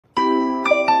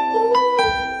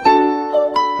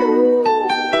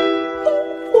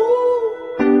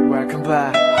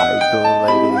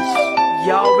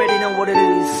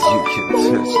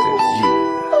just you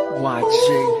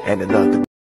and another。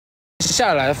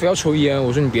下来非要抽烟，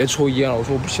我说你别抽烟了，我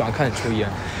说我不喜欢看你抽烟，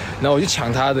然后我就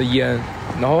抢他的烟，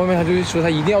然后后面他就说他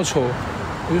一定要抽，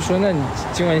我就说那你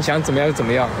今晚想怎么样就怎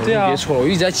么样，对啊，别抽了，我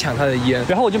一直在抢他的烟，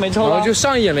然后我就没抽了，然后就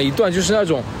上演了一段就是那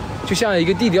种，就像一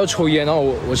个弟弟要抽烟，然后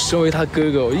我身为他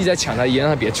哥哥，我一直在抢他的烟，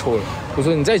让他别抽了，我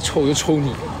说你再抽我就抽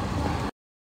你。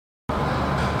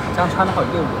这样穿的好热，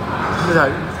这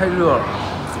太热了，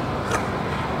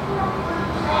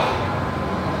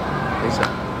没事。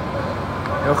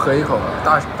要喝一口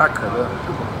大可乐，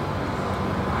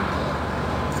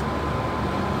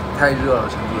太热了，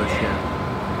成都的天。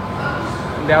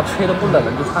你等下吹的不冷了，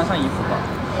你就穿上衣服吧。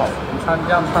好，你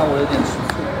这样穿我有点吃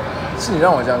醋。是你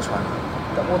让我这样穿的。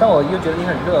但我又觉得你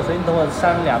很热，所以你等我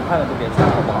衫凉快了就别穿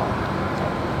好不好？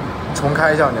重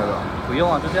开一下你要不要？不用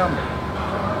啊，就这样呗。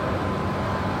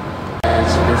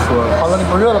别说了。好了，你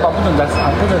不热了吧？不准再穿，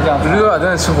不准这样穿。热，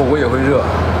但是吃火锅也会热。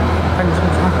看你这么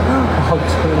穿，我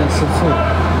有点吃醋。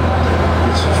别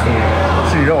吃醋，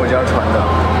是你让我这样穿的。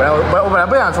我本来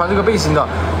不想穿这个背心的，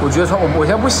我觉得我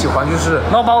现在不喜欢，就是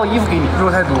那我把我衣服给你，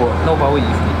肉太多。那我把我衣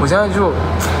服给你。我现在就，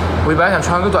我本来想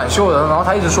穿个短袖的，然后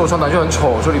他一直说我穿短袖很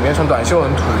丑，说里面穿短袖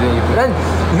很土这件衣服。但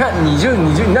你看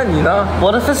那你呢？我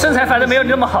的身材反正没有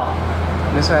你那么好。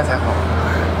你的身材才好。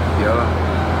别了，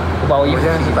我把我衣服。我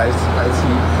现在是白 T。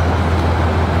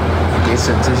别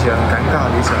整这些，很尴尬，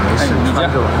别整，没事，穿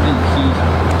着吧。给你披一下。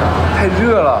太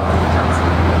热了。这样子。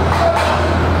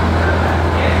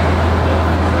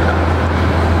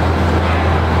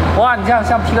哇，你这样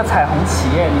像披个彩虹旗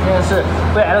耶！你现在是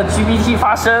为 LGBT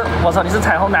发声，我操，你是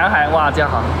彩虹男孩！哇，这样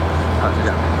好，好就这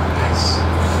样。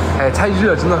哎，太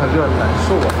热，真的很热，很难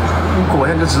受啊！你裹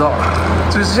上就知道了，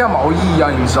就是像毛衣一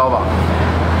样，你们知道吧？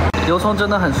刘聪真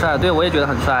的很帅，对我也觉得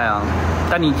很帅啊，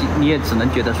但你也只能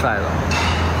觉得帅了。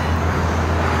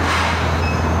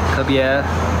可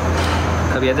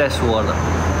别再说了。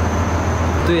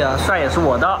对呀、帅也是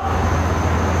我的。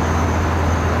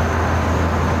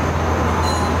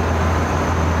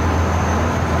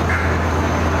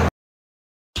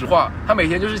实话，他每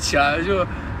天就是起来就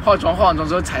化妆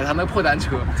之后踩他那破单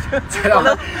车，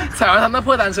踩完他那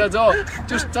破单车之后，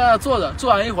就是在那坐着，坐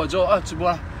完一会儿之后啊直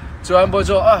播了，直完播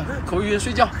之后啊口语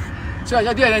睡觉。睡完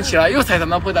觉第二天起来又踩他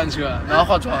那破单车，然后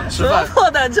化妆吃饭。什么破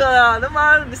单车啊？他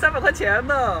妈你300块钱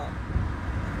呢！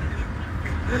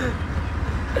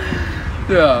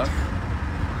对啊，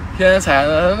天天踩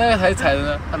的，那个还踩的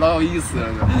呢，还老有意思了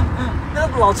呢。那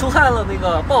老出汗了，那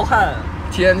个暴汗。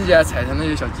天天在踩他那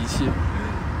些小机器，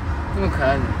那么可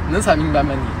爱，你能踩明白吗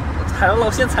你？我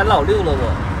现在踩老6了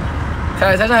我。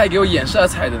他这还给我演示他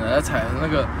踩的呢，他踩那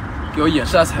个给我演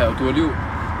示他踩有多溜。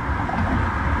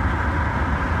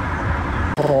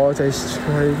好，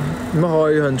你们好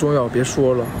也很重要，别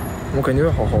说了，我们肯定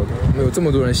会好好的。我们有这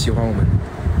么多人喜欢我们，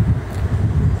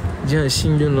已经很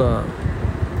幸运了。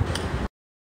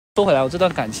说回来，我这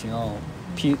段感情哦，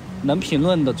能评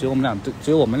论的只有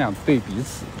我们俩对彼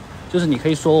此，就是你可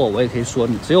以说我，我也可以说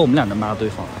你，只有我们俩能骂对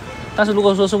方。但是如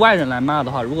果说是外人来骂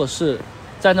的话，如果是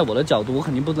站在我的角度，我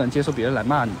肯定不能接受别人来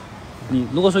骂你。你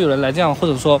如果说有人来这样，或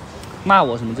者说骂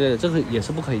我什么之类的，这个也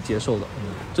是不可以接受的。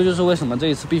这就是为什么这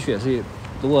一次必须也是，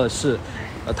如果是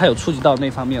他有触及到那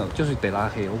方面，就是得拉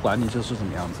黑，我管你就是什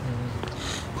么样子。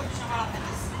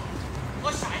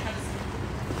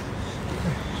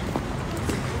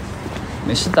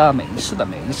没事的，没事的，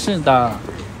没事的。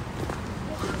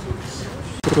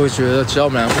我觉得只要我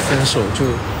们俩不分手，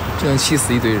就能气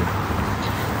死一堆人。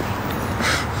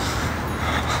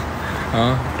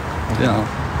啊，这样。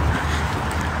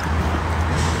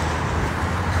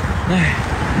唉，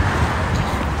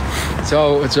只要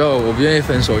我不愿意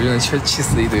分手，就能气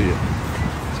死一堆人。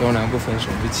只要我俩不分手，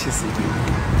就气死一堆人。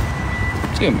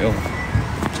这个没有，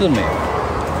这个没有。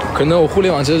可能我互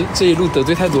联网这一路得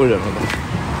罪太多人了吧。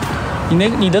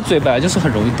你的嘴本来就是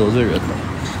很容易得罪人的，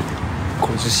口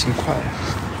直心快，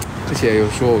而且有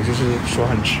时候我就是说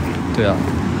很直。对啊，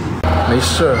没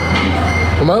事，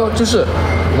我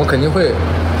们肯定会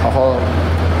好好。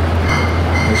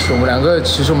没事，我们两个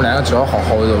只要好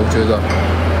好的，我觉得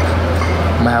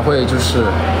我们还会就是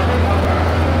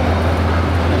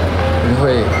肯定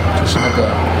会就是那个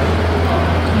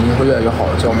肯定会越来越好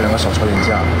的，只要我们两个少吵点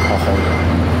架，好好的。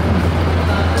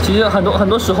其实很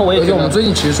多时候我也觉得，而且我们最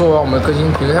近其实说我们更新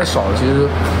频率太少了，其实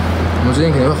我们最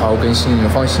近肯定会好好更新，你们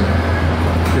放心。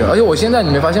对，而且我现在你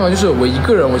没发现吗？就是我一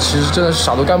个人，我其实真的是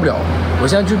啥都干不了。我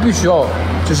现在就必须要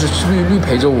就是绿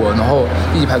陪着我，然后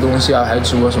一起拍东西啊，还是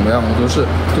直播什么样的，都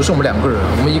是我们两个人，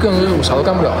我们一个人我啥都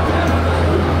干不了。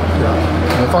对啊，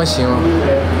你们放心啊。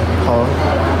好。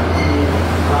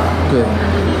对。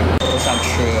我想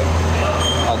吃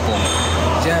老公。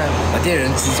现在把店人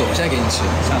支走，我现在给你吃。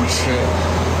想吃。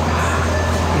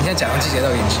你现在假装系鞋带，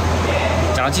我给你吃。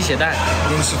假装系鞋带，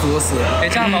给你吃多丝。哎，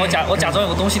这样吧，我假装有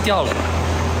个东西掉了。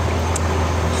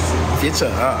别整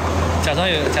啊！假装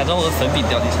我的粉饼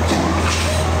掉地上去。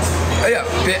哎呀，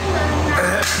别！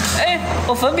哎，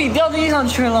我粉饼掉地上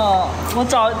去了。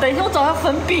等一下，我找下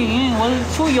粉饼，我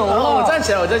出油了。我站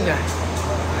起来。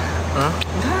嗯，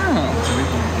你看，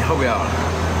你后不要了？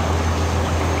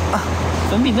啊，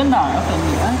粉饼在哪儿啊？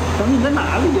粉饼在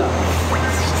哪里呀？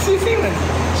谢谢了。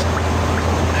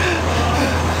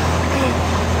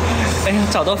哎呀，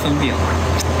找到粉饼。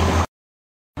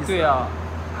对呀，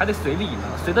还得随礼呢，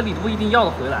随的礼不一定要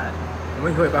得回来。我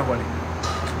们以后也办婚礼。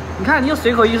你看，你又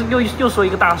随口又说一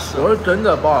个大事。我是真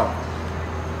的报。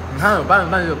你看我办一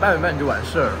办就完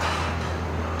事儿了。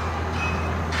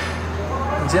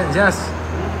你现在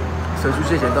随出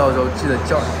借钱，到时候记得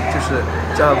叫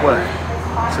他过来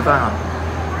吃饭啊。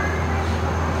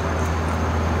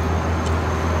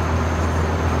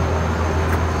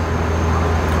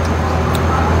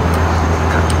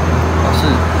老是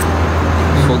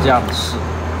说这样的事，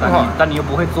但你又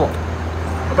不会做。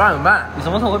我办怎么办？你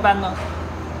什么时候会办呢？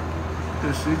就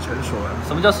是时机成熟了。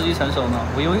什么叫时机成熟呢？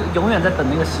我永远在等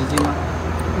那个时机吗？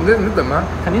你在等吗？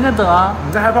肯定在等啊！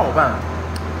你在害怕我办？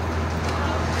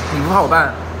你不怕我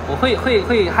办？我会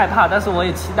害怕，但是我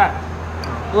也期待。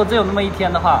如果真有那么一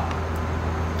天的话，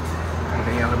我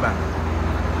肯定也会办。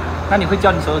那你会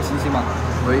叫你所有亲戚吗？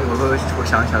我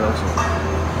想起来都说。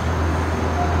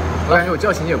我感觉我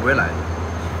叫亲戚也不会来的。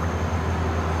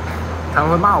他们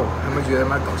会骂我，他们觉得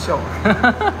妈搞笑。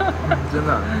真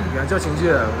的，你看叫亲戚，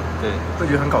对，会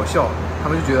觉得很搞笑，他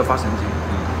们就觉得发神经。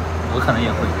我可能也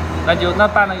会。那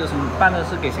办了有什么？办的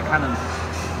是给谁看的呢？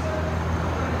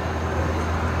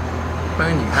办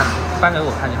给你看，办给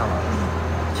我看就好了。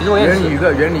其实我也圆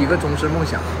你一个终身梦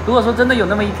想。如果说真的有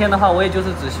那么一天的话，我也就是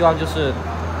只希望就是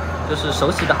熟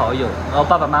悉的好友，然后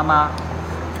爸爸妈妈。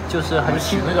就是很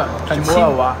亲那个很亲，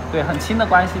对，很亲的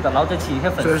关系的，然后再起一些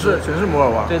粉丝，全是摩尔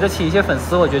娃，对，再起一些粉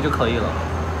丝，我觉得就可以了。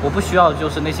我不需要就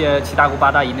是那些七大姑八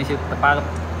大姨那些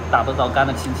打不着干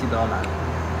的亲戚都要来。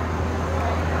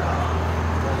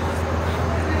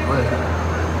我也是，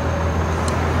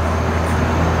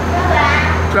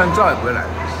虽然照也不会来，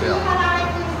对啊，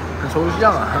很抽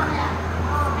象啊。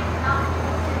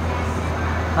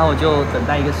那我就等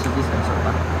待一个时机成熟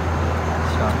吧，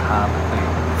希望他不会。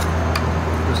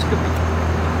就是个饼，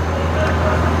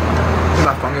你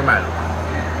把房给买了。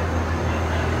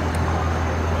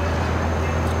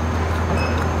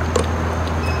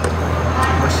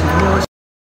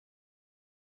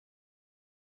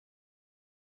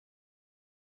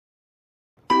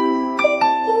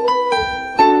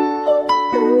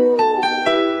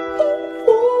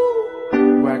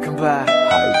Welcome back.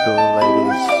 How you doing,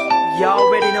 ladies? Y'all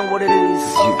already know what it is.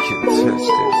 You can touch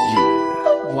this. You,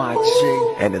 YG,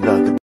 and another.